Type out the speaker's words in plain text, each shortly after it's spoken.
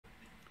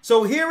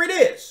So here it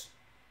is.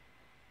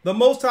 The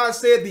Most High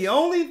said the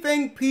only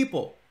thing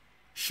people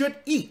should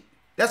eat,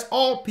 that's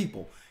all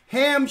people,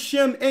 Ham,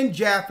 Shem, and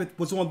Japheth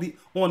was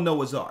on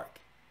Noah's Ark.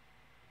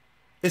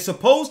 It's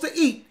supposed to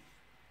eat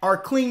are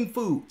clean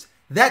foods.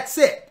 That's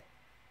it.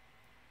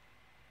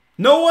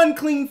 No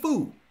unclean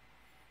food.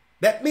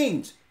 That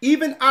means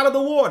even out of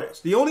the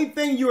waters, the only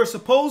thing you are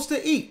supposed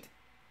to eat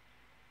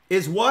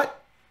is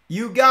what?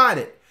 You got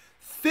it.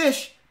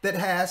 Fish that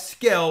has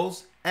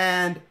scales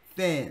and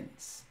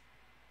fins.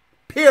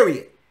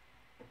 Period.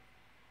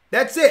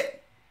 That's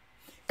it.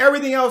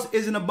 Everything else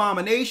is an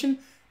abomination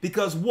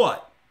because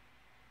what?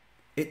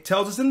 It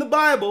tells us in the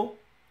Bible,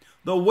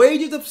 the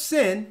wages of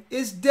sin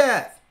is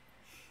death.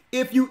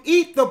 If you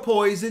eat the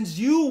poisons,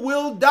 you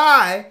will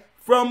die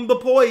from the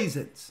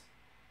poisons.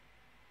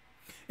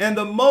 And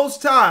the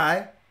Most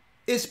High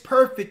is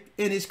perfect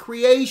in his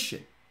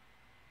creation.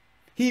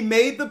 He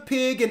made the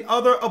pig and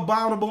other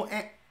abominable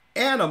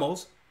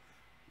animals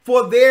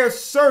for their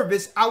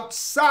service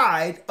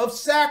outside of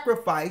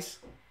sacrifice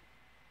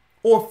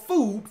or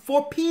food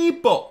for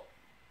people.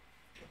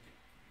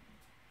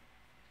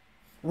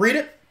 Read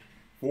it.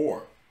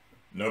 4.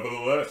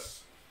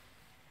 Nevertheless,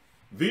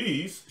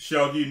 these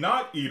shall ye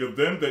not eat of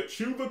them that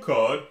chew the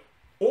cud,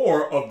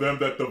 or of them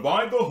that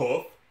divide the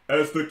hoof,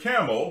 as the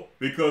camel,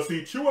 because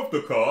he cheweth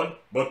the cud,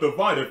 but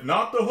divideth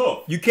not the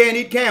hoof. You can't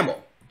eat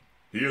camel.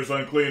 He is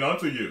unclean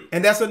unto you.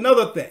 And that's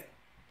another thing.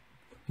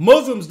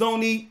 Muslims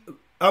don't eat,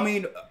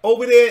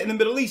 over there in the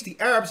Middle East, the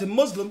Arabs and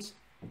Muslims,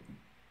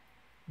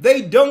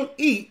 they don't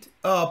eat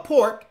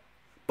pork,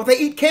 but they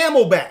eat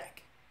camelback.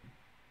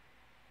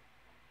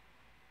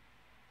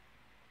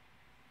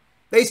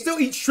 They still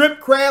eat shrimp,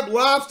 crab,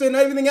 lobster, and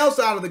everything else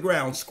out of the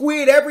ground.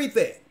 Squid,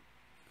 everything.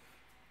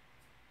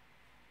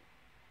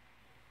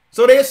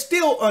 So they're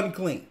still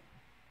unclean.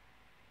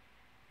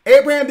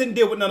 Abraham didn't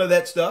deal with none of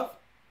that stuff.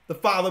 The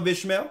father of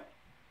Ishmael.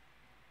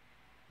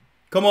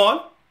 Come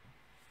on.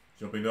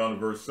 Jumping down to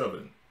verse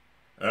 7.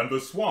 And the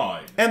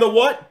swine. And the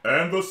what?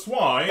 And the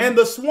swine. And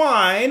the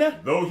swine.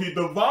 Though he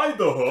divide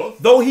the hoof.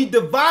 Though he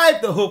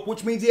divide the hoof,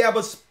 which means he have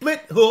a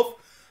split hoof.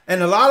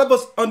 And a lot of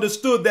us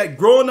understood that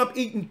growing up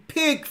eating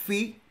pig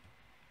feet.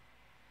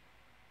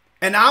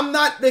 And I'm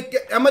going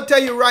to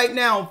tell you right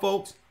now,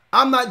 folks,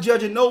 I'm not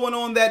judging no one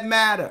on that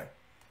matter.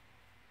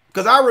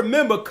 Because I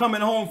remember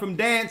coming home from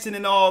dancing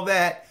and all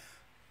that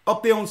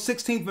up there on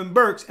 16th and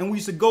Berks. And we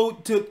used to go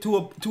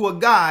to a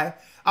guy.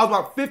 I was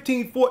about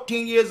 15,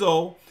 14 years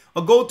old.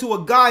 Or go to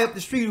a guy up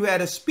the street who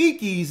had a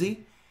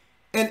speakeasy.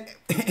 And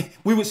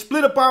we would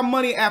split up our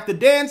money after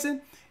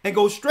dancing and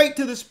go straight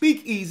to the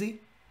speakeasy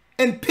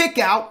and pick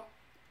out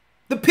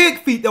the pig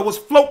feet that was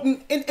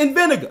floating in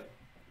vinegar.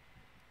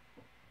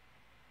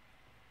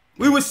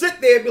 We would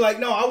sit there and be like,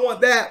 no, I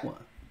want that one.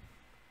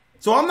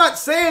 So I'm not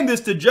saying this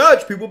to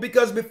judge people,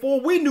 because before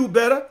we knew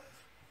better,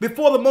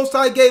 before the Most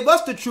High gave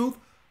us the truth,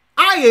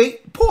 I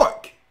ate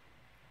pork.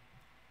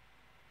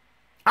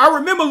 I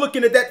remember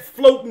looking at that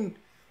floating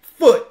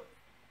foot.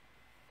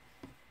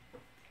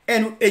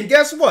 And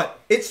guess what?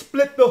 It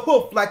split the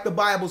hoof like the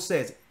Bible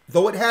says.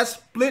 Though it has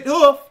split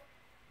hoof.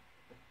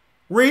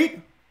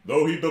 Read.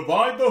 Though he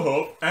divide the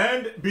hoof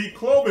and be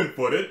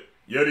cloven-footed,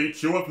 yet he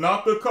cheweth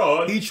not the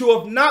cud. He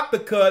cheweth not the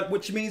cud,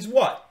 which means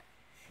what?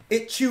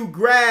 It chew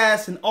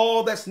grass and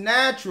all that's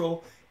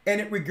natural, and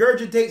it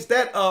regurgitates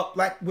that up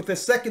like with a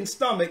second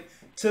stomach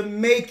to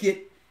make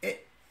it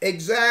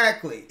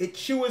exactly. It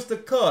chews the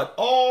cud,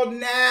 all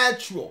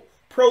natural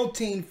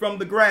protein from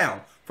the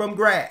ground, from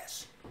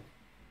grass.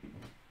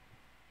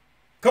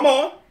 Come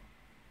on.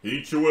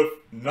 He cheweth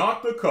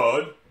not the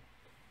cud.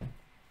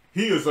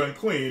 He is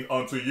unclean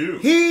unto you.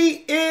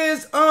 He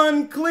is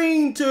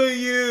unclean to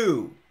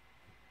you.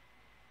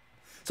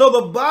 So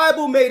the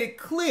Bible made it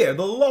clear,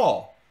 the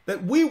law,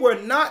 that we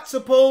were not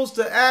supposed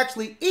to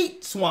actually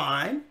eat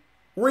swine.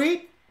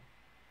 Read.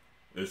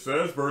 It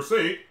says, verse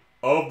 8,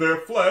 of their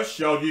flesh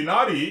shall ye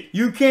not eat.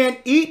 You can't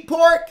eat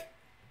pork.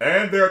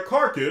 And their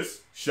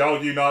carcass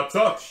shall ye not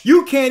touch.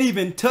 You can't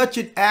even touch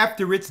it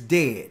after it's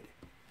dead.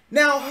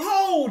 Now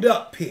hold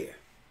up here.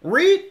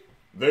 Read.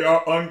 They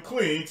are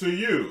unclean to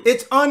you.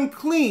 It's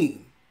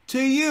unclean to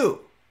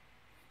you.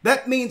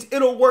 That means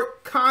it'll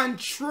work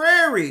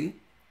contrary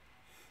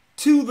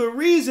to the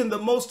reason the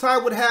Most High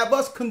would have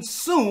us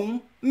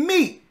consume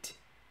meat.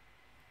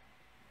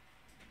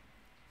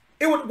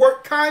 It would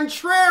work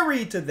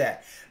contrary to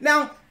that.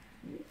 Now,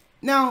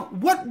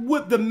 what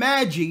would the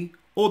Magi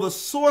or the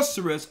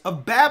sorcerers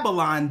of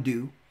Babylon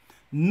do,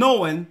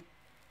 knowing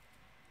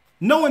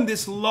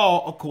this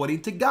law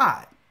according to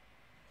God?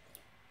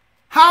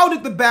 How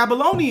did the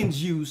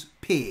Babylonians use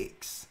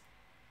pigs?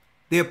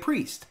 They're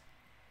priests.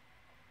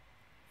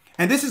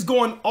 And this is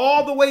going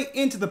all the way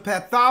into the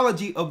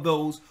pathology of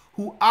those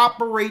who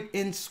operate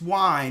in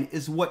swine,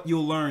 is what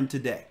you'll learn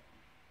today.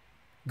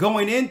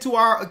 Going into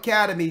our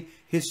academy,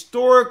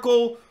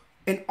 historical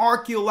and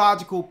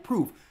archaeological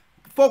proof.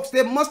 Folks,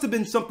 there must have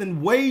been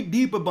something way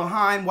deeper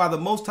behind why the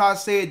Most High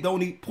said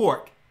don't eat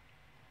pork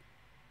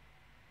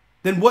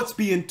than what's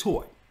being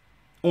taught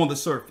on the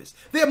surface.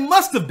 There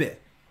must have been.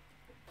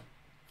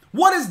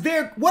 What is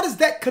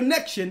that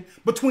connection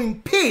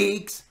between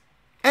pigs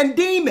and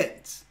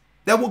demons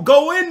that will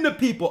go into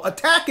people,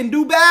 attack and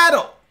do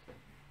battle?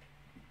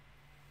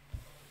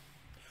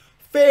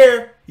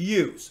 Fair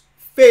use.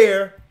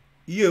 Fair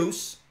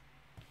use.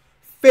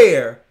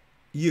 Fair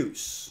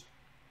use.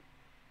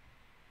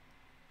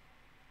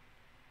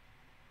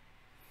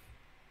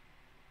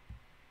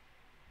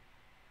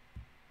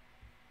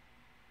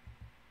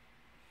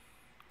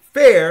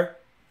 Fair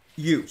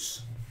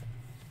use.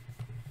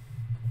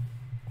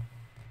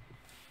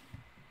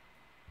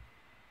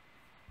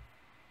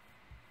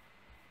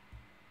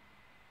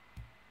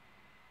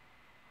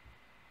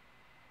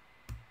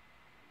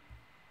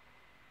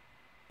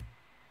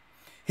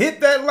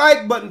 Hit that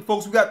like button,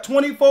 folks. We got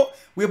 24.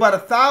 We're about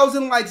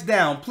 1,000 likes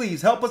down.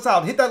 Please help us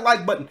out. Hit that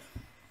like button.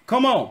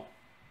 Come on.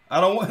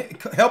 I don't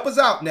want help us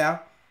out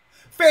now.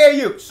 Fair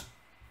use.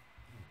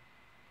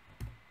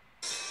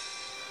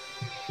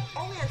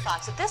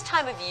 Fox, at this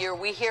time of year,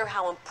 we hear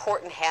how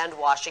important hand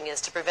washing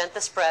is to prevent the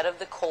spread of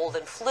the cold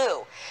and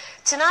flu.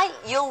 Tonight,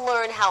 you'll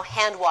learn how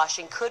hand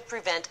washing could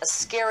prevent a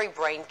scary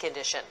brain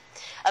condition.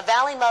 A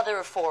Valley mother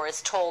of 4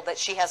 is told that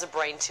she has a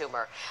brain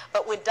tumor,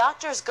 but when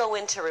doctors go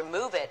in to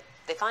remove it,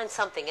 they find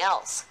something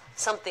else,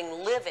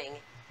 something living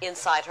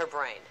inside her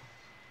brain.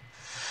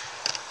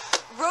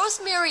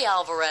 Rosemary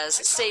Alvarez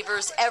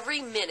savors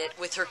every minute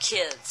with her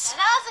kids.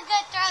 That was a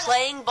good throw.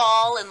 Playing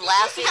ball and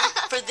laughing.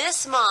 For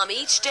this mom,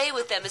 each day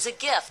with them is a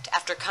gift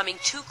after coming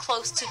too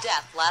close to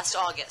death last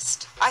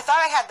August. I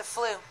thought I had the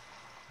flu.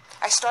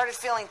 I started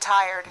feeling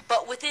tired.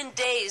 But within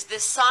days,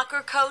 this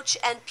soccer coach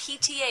and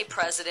PTA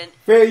president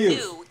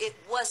knew it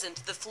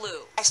wasn't the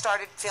flu. I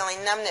started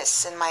feeling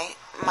numbness in my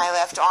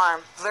left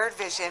arm, blurred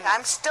vision.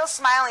 I'm still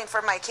smiling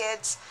for my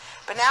kids,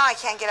 but now I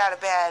can't get out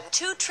of bed.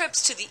 2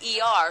 trips to the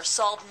ER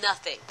solved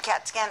nothing.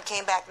 CAT scan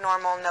came back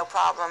normal, no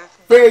problem.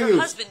 Her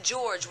husband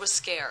George was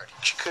scared.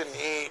 She couldn't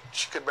eat.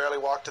 She could barely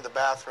walk to the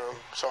bathroom.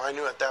 So I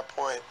knew at that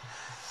point,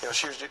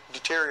 she was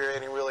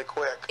deteriorating really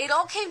quick. It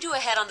all came to a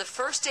head on the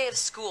first day of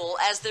school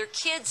as their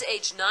kids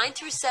aged 9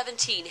 through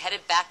 17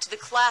 headed back to the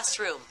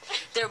classroom.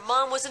 Their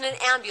mom was in an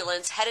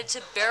ambulance headed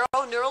to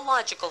Barrow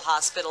Neurological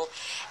Hospital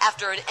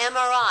after an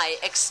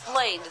MRI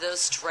explained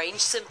those strange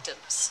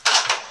symptoms.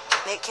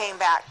 It came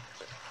back.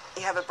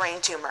 You have a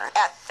brain tumor.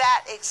 At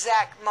that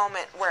exact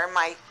moment where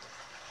my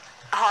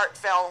heart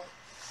fell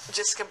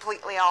just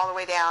completely all the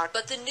way down.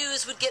 But the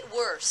news would get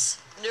worse.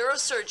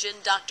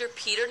 Neurosurgeon Dr.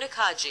 Peter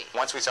Nakaji.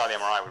 Once we saw the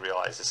MRI, we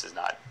realized this is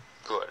not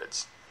good.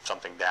 It's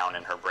something down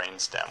in her brain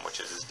stem, which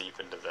is as deep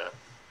into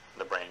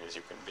the brain as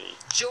you can be.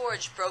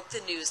 George broke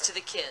the news to the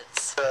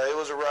kids. It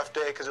was a rough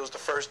day because it was the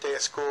first day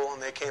of school,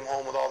 and they came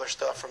home with all their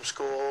stuff from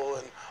school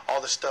and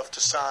all the stuff to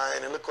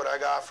sign. And look what I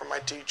got from my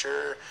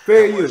teacher.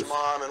 Where's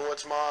mom and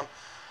what's mom?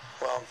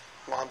 Well,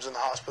 mom's in the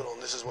hospital,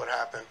 and this is what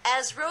happened.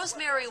 As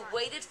Rosemary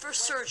waited for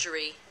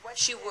surgery,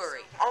 she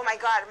worried. Oh my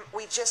God,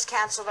 we just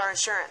canceled our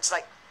insurance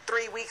like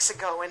 3 weeks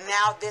ago, and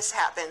now this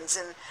happens,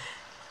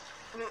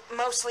 and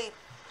mostly,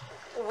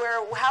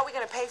 how are we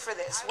going to pay for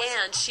this?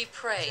 And she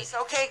prayed.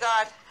 Okay,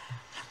 God,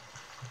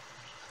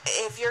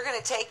 if you're going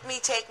to take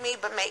me,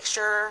 but make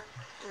sure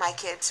my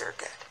kids are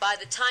good. By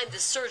the time the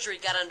surgery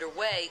got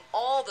underway,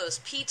 all those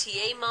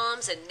PTA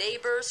moms and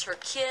neighbors, her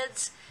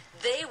kids,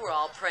 they were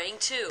all praying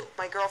too.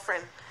 My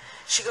girlfriend,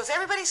 she goes,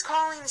 everybody's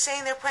calling and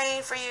saying they're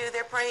praying for you,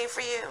 they're praying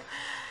for you.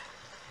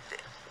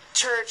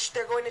 Church,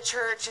 they're going to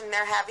church and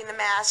they're having the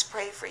mass,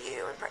 pray for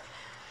you. And pray.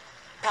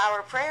 Power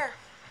of prayer.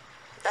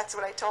 That's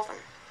what I told them.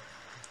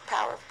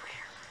 Power of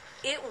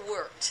prayer. It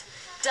worked.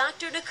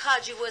 Dr.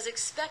 Nakaji was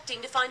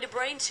expecting to find a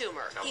brain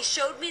tumor. He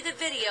showed me the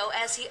video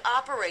as he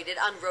operated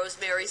on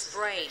Rosemary's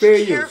brain,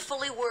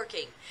 carefully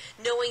working,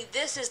 knowing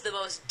this is the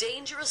most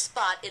dangerous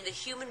spot in the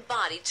human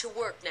body to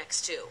work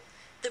next to,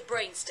 the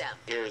brainstem.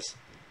 Here's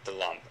the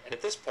lump, and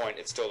at this point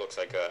it still looks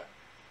like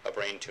a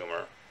brain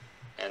tumor,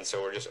 and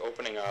so we're just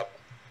opening up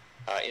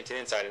into the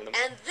inside. And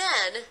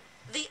then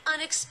the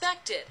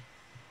unexpected.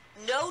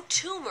 No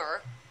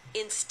tumor,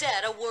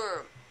 instead a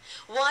worm.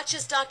 Watch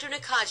as Dr.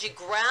 Nakaji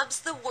grabs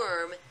the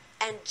worm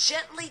and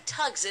gently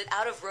tugs it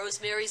out of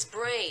Rosemary's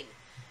brain.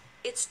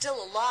 It's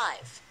still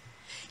alive.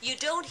 You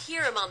don't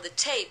hear him on the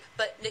tape,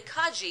 but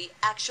Nakaji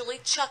actually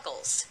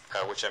chuckles.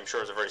 Which I'm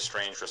sure is a very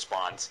strange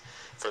response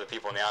for the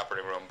people in the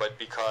operating room, but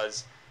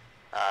because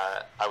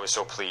I was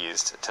so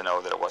pleased to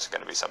know that it wasn't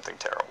going to be something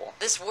terrible.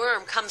 This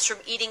worm comes from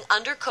eating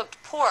undercooked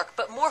pork,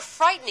 but more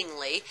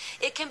frighteningly,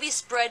 it can be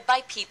spread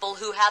by people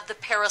who have the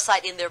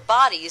parasite in their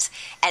bodies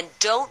and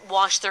don't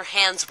wash their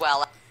hands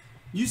well.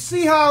 You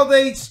see how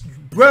they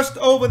brushed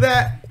over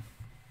that?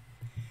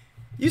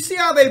 You see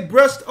how they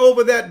brushed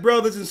over that,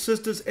 brothers and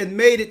sisters, and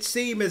made it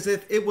seem as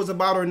if it was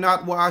about her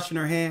not washing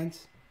her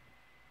hands?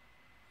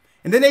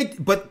 And then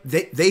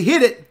they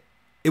hit it.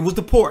 It was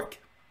the pork.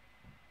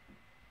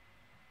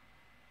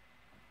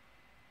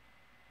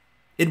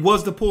 It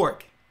was the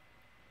pork.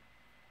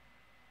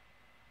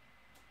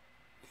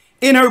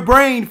 In her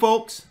brain,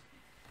 folks.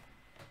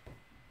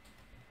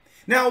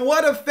 Now,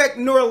 what effect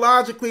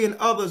neurologically and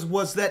others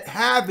was that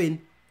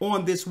having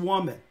on this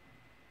woman?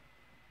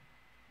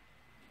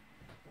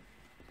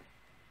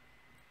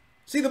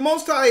 See, the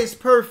Most High is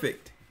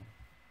perfect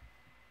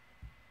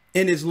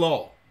in his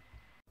law.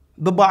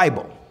 The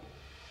Bible.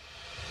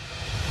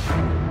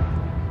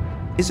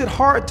 Is it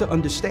hard to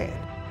understand?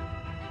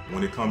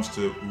 When it comes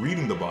to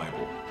reading the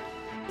Bible,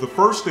 the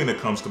first thing that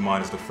comes to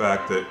mind is the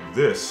fact that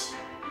this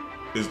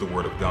is the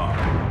Word of God.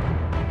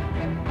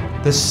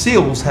 The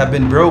seals have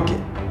been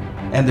broken,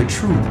 and the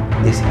truth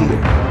is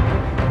here.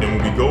 And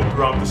when we go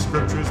throughout the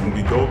scriptures, when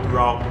we go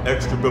throughout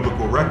extra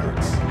biblical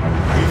records,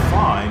 we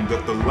find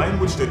that the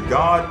language that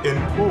God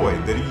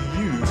employed, that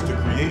he used to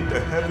create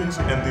the heavens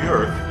and the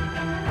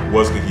earth,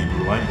 was the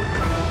Hebrew language.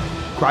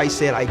 Christ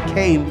said, I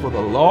came for the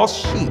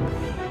lost sheep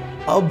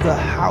of the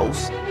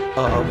house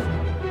of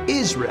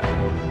Israel.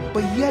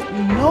 But yet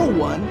no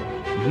one,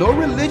 no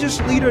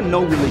religious leader,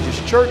 no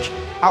religious church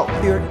out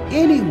there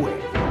anywhere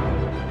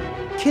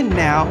can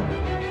now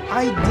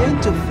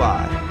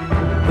identify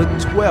the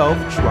 12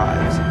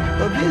 tribes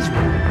of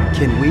Israel.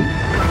 Can we?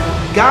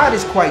 God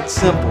is quite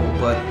simple,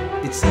 but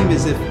it seems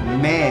as if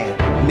man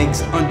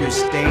makes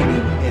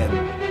understanding him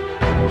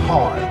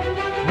hard.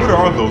 What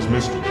are those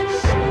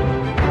mysteries?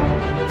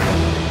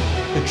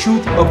 The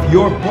truth of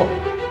your book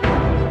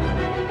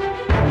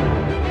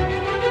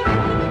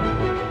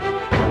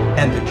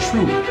and the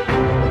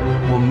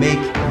truth will make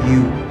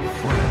you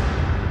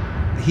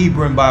free. The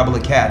Hebrew and Bible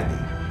Academy,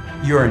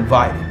 you're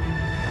invited.